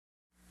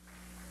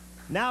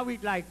Now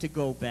we'd like to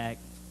go back.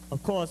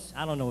 Of course,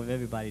 I don't know if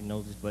everybody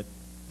knows this, but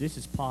this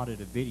is part of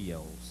the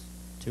videos,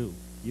 too.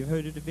 You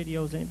heard of the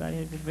videos? Anybody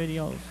heard of the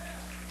videos?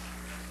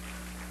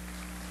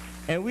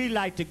 And we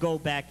like to go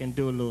back and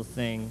do a little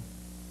thing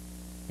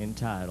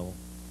entitled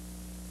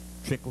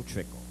Trickle,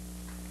 Trickle.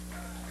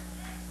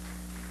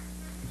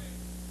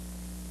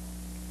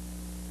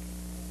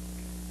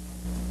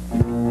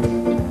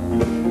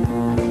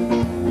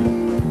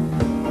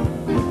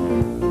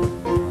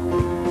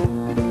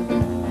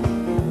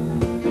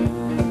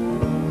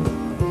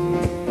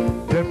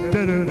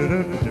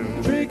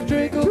 Trickle,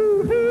 trickle,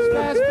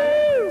 splash,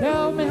 splash.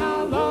 Tell me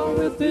how long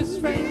will this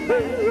rain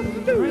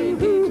last? The rain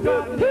keeps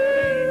dropping,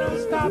 ain't no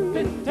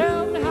stopping.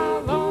 Tell me how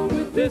long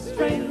will this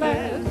rain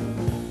last?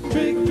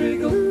 Trickle,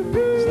 trickle,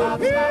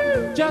 slop,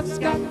 slop. Just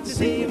got to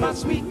see my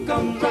sweet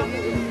gum drop.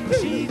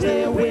 She's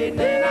there waiting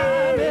and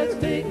I'm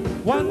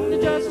hesitating,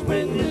 wondering just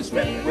when this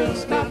rain will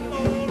stop.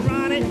 Oh,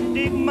 Ronnie,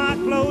 dig my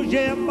clothes,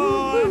 yeah,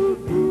 boy.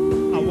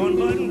 A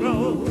one-button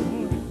blow.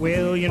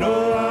 Well, you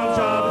know I'm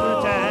sharp as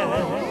a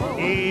tack.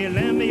 Hey,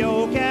 lend me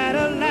your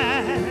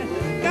Cadillac.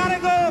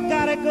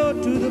 Gotta go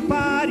to the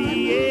party,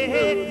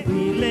 yeah.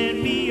 Please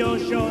lend me your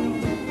short.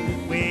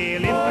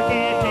 Well, if I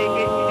can't take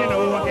it, you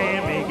know I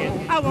can't make it.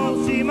 I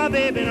won't see my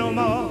baby no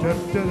more.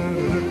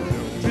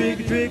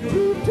 Trickle, trickle,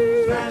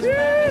 splash,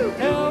 splash.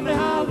 Tell me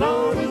how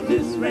long will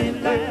this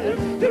rain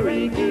last? The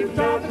rain keeps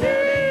dropping,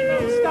 there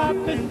ain't no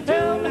stopping.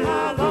 Tell me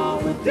how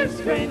long will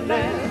this rain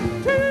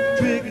last?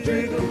 Trickle,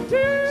 trickle,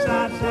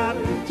 slop, slop.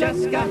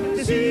 Just got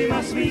to see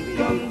my sweet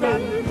gum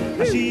drop.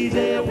 She's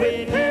there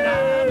waiting and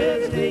I'm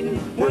hesitating,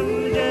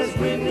 wondering just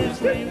when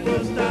this rain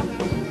will stop.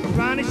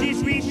 Ronnie, she's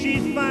sweet,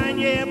 she's fine,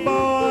 yeah,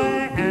 boy,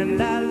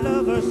 and I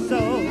love her so.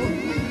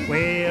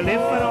 Well, if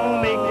I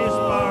don't make this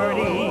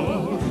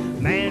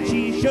party, man,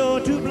 she's sure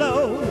to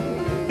blow.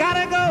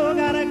 Gotta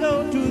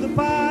go to the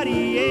party,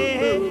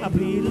 yeah.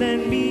 Please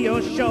lend me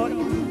your short.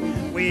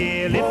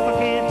 Well, if I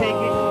can't take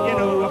it, you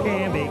know I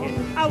can't make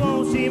it. I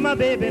won't see my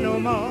baby no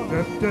more.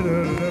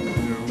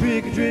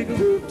 Trickle, trickle,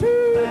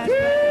 splash,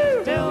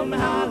 splash. Tell me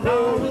how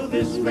long will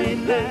this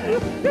rain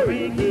last? The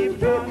rain keeps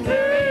dropping,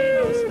 there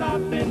ain't no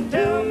stopping.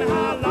 Tell me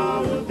how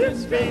long will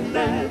this rain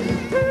last?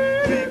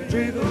 Trickle,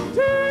 trickle,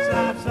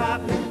 slop,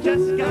 slop.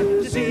 Just got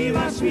to see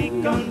my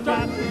sweet gum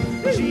drop.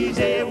 She's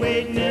there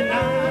waiting and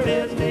I'm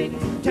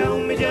hesitating. Tell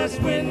me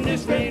just when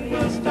this rain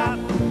will stop.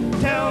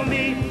 Tell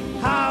me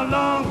how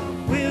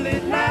long will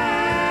it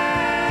last?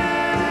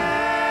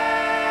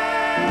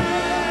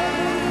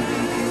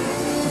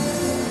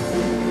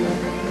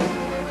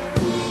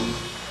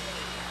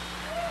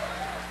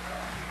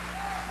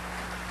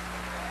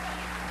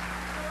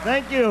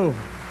 Thank you.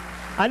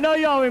 I know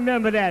y'all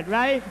remember that,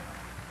 right?